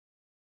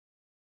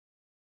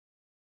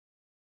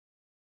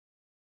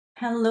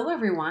Hello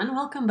everyone,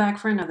 welcome back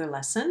for another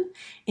lesson.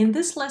 In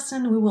this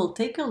lesson we will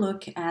take a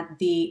look at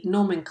the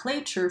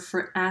nomenclature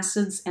for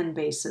acids and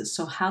bases,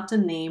 so how to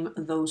name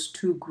those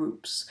two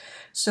groups.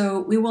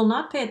 So we will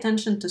not pay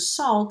attention to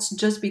salts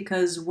just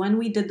because when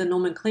we did the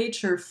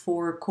nomenclature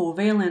for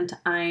covalent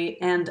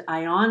and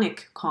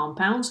ionic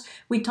compounds,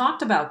 we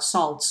talked about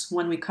salts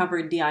when we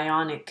covered the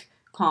ionic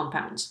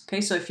compounds.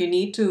 Okay, so if you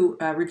need to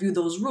review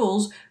those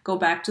rules, go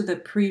back to the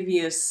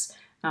previous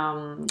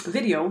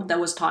video that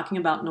was talking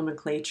about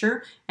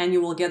nomenclature, and you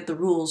will get the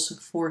rules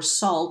for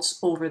salts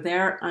over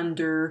there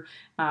under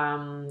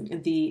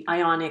the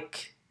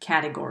ionic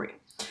category.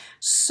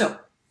 So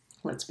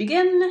let's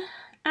begin.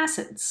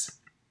 Acids.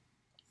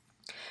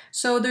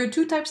 So there are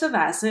two types of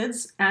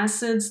acids.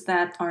 Acids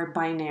that are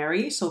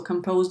binary, so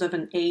composed of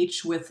an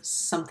H with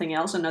something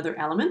else, another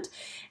element,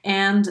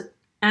 and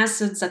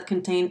acids that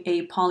contain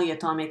a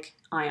polyatomic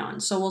ion.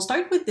 So we'll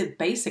start with the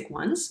basic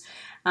ones.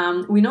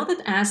 We know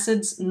that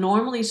acids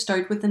normally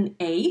start with an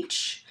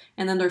H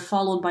and then they're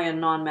followed by a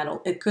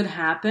nonmetal. It could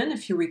happen,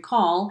 if you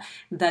recall,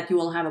 that you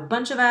will have a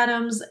bunch of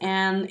atoms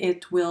and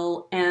it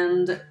will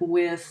end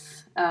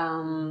with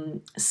COOH.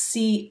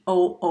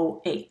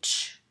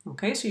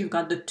 Okay, so you've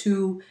got the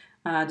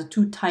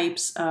two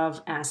types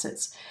of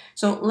acids.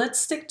 So let's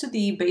stick to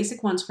the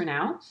basic ones for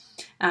now.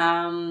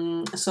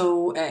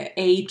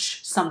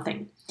 H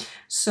something.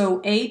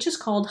 So H is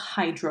called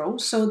hydro.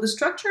 So the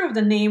structure of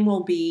the name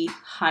will be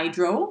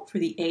hydro for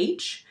the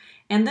H,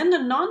 and then the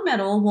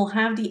nonmetal will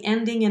have the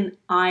ending in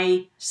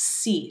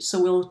IC. So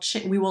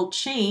we will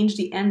change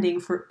the ending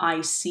for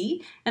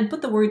IC and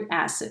put the word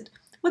acid.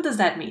 What does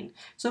that mean?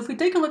 So if we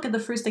take a look at the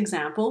first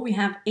example, we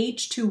have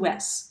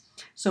H2S.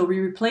 So we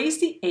replace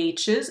the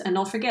H's, and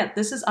don't forget,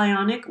 this is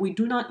ionic. We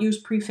do not use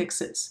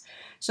prefixes.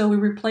 So we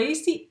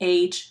replace the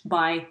H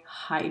by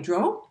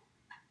hydro,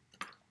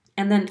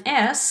 and then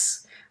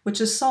S, which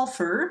is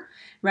sulfur.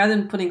 Rather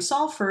than putting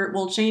sulfur,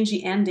 we'll change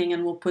the ending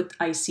and we'll put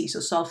IC, so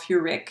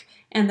sulfuric,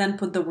 and then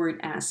put the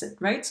word acid,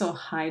 right? So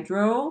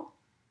hydro,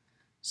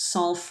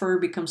 sulfur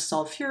becomes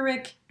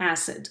sulfuric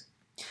acid.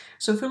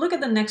 So if we look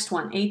at the next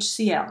one,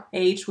 HCl,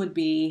 H would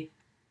be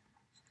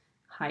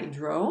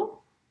hydro.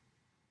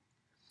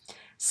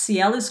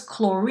 Cl is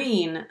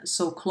chlorine,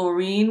 so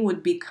chlorine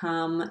would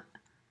become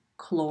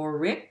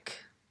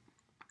chloric.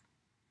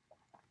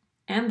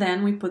 And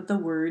then we put the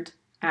word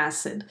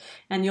acid.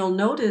 And you'll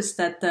notice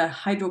that the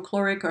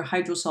hydrochloric or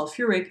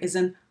hydrosulfuric is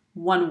in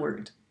one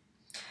word.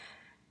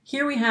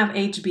 Here we have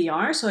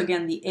HBr, so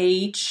again the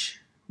H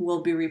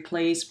will be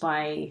replaced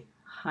by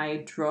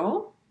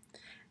hydro.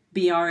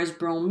 Br is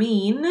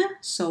bromine,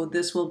 so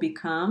this will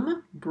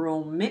become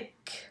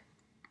bromic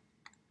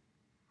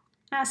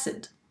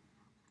acid.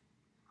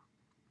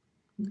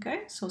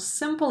 Okay, so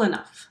simple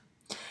enough.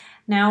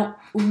 Now,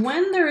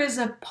 when there is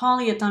a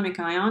polyatomic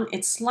ion,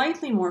 it's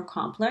slightly more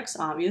complex,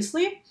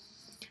 obviously.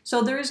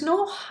 So there is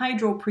no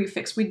hydro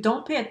prefix. We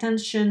don't pay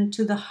attention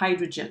to the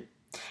hydrogen.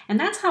 And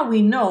that's how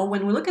we know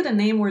when we look at a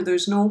name where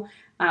there's no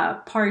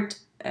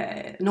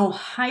no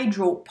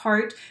hydro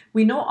part,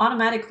 we know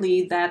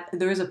automatically that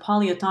there is a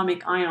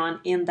polyatomic ion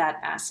in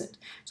that acid.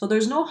 So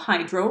there's no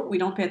hydro, we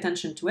don't pay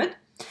attention to it.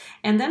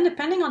 And then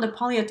depending on the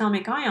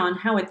polyatomic ion,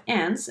 how it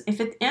ends, if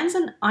it ends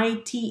in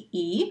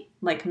ITE,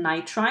 like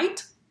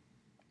nitrite,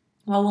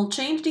 well, we'll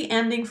change the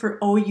ending for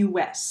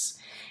OUS.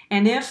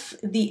 And if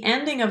the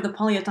ending of the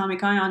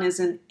polyatomic ion is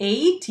in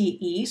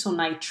ATE, so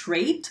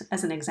nitrate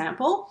as an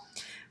example,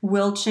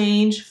 we'll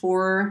change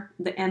for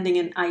the ending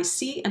in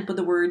IC and put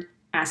the word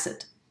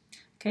acid.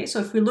 Okay, so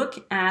if we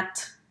look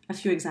at a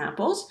few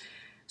examples,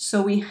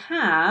 so we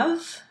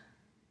have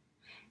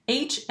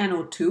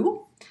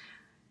HNO2.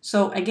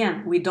 So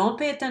again, we don't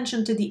pay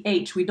attention to the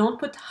H. We don't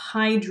put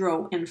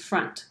hydro in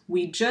front.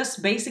 We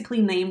just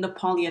basically name the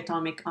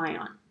polyatomic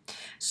ion.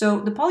 So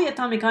the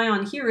polyatomic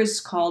ion here is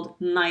called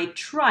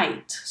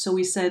nitrite. So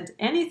we said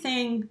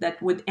anything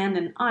that would end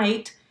in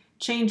ite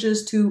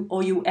changes to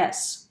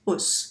OUS,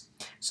 us.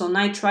 So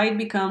nitrite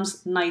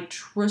becomes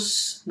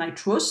nitrous,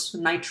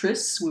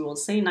 we will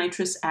say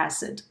nitrous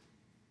acid.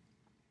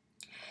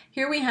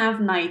 Here we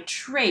have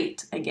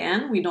nitrate.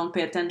 Again, we don't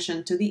pay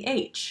attention to the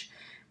H.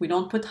 We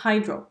don't put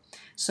hydro.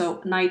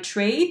 So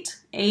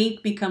nitrate,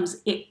 ate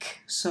becomes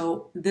ic.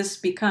 So this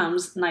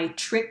becomes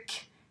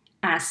nitric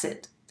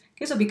acid.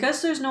 Okay, so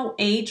because there's no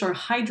H or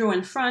hydro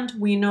in front,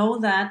 we know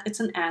that it's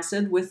an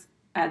acid with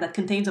that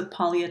contains a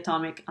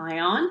polyatomic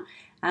ion,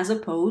 as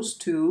opposed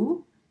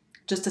to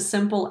just a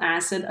simple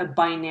acid, a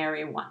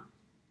binary one.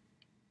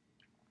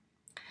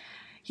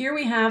 Here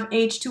we have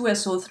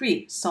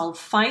H2SO3.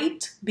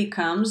 Sulfite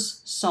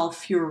becomes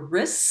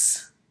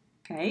sulfurous,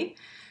 okay,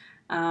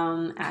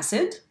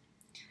 acid.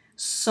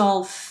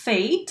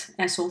 Sulfate,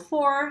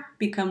 SO4,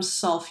 becomes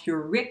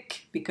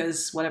sulfuric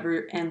because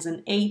whatever ends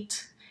in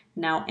ate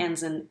now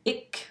ends in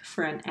ic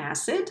for an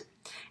acid.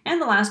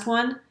 And the last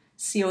one,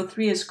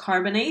 CO3 is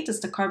carbonate. It's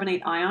the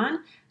carbonate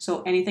ion.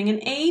 So anything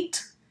in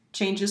ate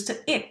changes to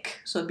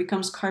ic. So it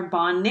becomes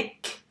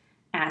carbonic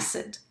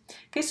acid.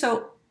 Okay,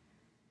 so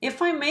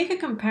if I make a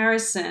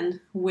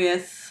comparison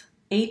with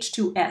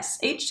H2S.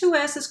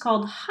 H2S is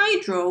called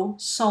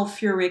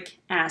hydrosulfuric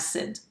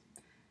acid.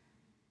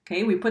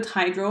 Okay, we put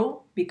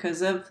hydro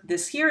because of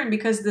this here and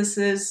because this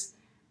is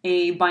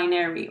a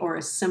binary or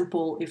a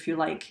simple, if you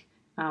like,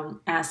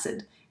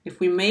 acid. If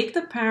we make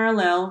the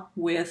parallel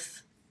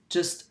with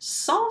just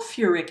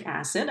sulfuric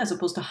acid as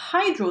opposed to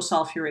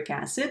hydrosulfuric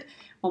acid,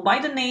 well, by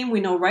the name, we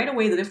know right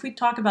away that if we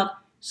talk about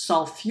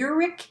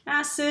sulfuric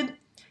acid,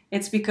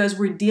 it's because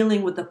we're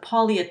dealing with the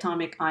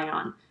polyatomic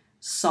ion.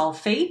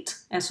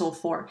 Sulfate,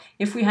 SO4.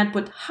 If we had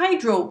put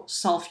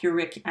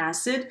hydrosulfuric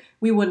acid,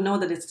 we would know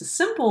that it's the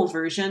simple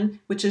version,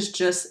 which is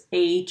just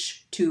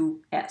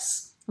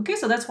H2S. Okay,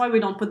 so that's why we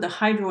don't put the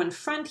hydro in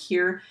front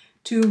here,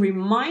 to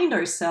remind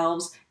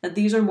ourselves that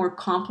these are more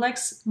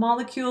complex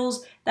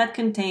molecules that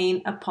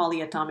contain a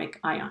polyatomic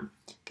ion.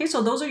 Okay,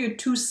 so those are your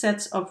two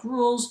sets of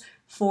rules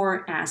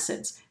for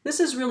acids. This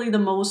is really the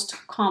most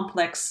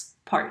complex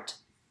part.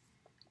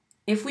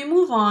 If we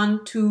move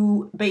on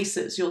to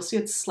bases, you'll see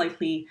it's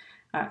slightly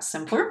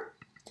simpler.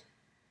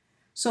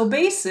 So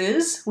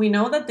bases, we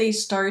know that they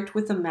start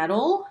with a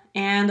metal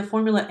and the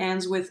formula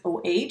ends with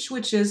OH,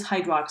 which is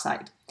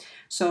hydroxide.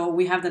 So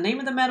we have the name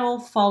of the metal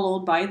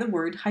followed by the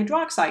word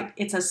hydroxide.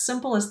 It's as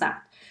simple as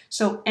that.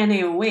 So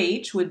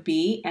NaOH would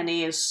be, Na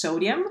is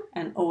sodium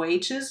and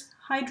OH is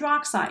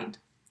hydroxide.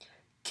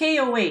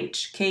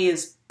 KOH, K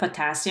is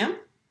potassium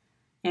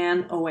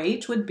and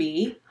OH would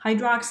be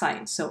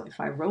hydroxide. So if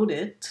I wrote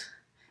it,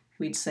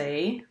 we'd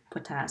say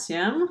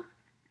potassium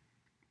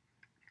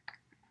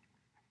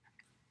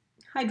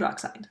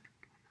hydroxide.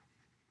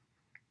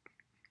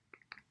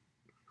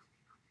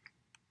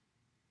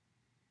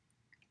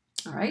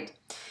 All right.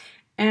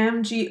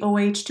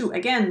 MgOH2.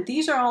 Again,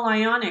 these are all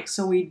ionic,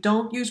 so we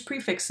don't use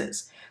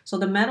prefixes. So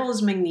the metal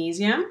is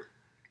magnesium.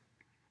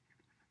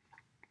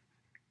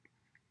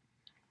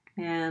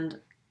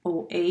 And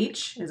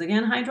OH is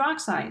again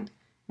hydroxide.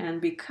 And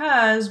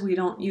because we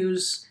don't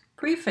use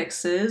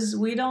prefixes,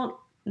 we don't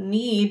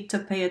need to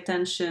pay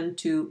attention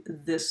to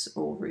this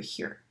over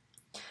here.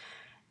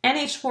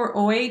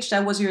 NH4OH,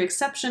 that was your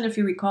exception if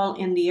you recall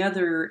in the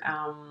other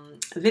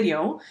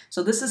video.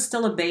 So this is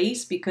still a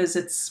base because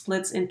it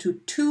splits into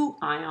two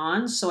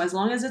ions. So as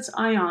long as it's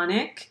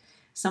ionic,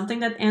 something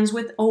that ends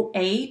with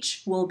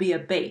OH will be a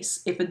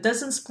base. If it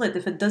doesn't split,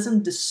 if it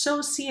doesn't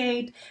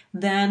dissociate,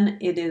 then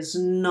it is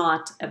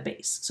not a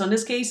base. So in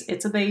this case,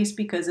 it's a base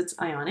because it's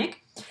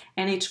ionic.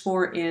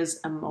 NH4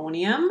 is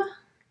ammonium.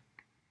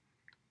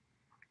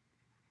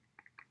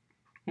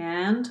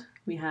 And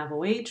we have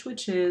OH,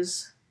 which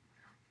is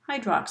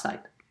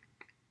hydroxide.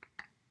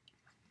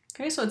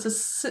 Okay, so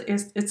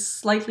it's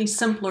slightly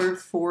simpler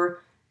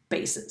for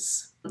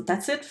bases.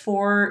 That's it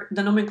for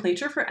the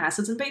nomenclature for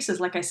acids and bases.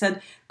 Like I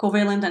said,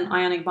 covalent and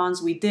ionic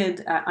bonds we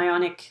did.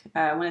 Ionic,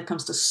 when it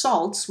comes to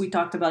salts, we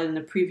talked about it in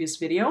the previous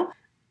video.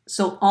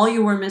 So all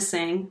you were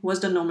missing was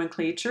the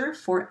nomenclature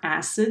for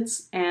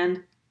acids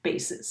and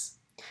bases.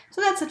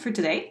 So that's it for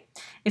today.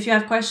 If you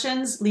have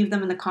questions, leave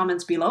them in the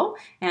comments below.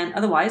 And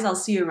otherwise, I'll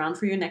see you around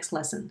for your next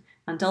lesson.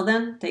 Until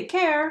then, take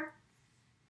care.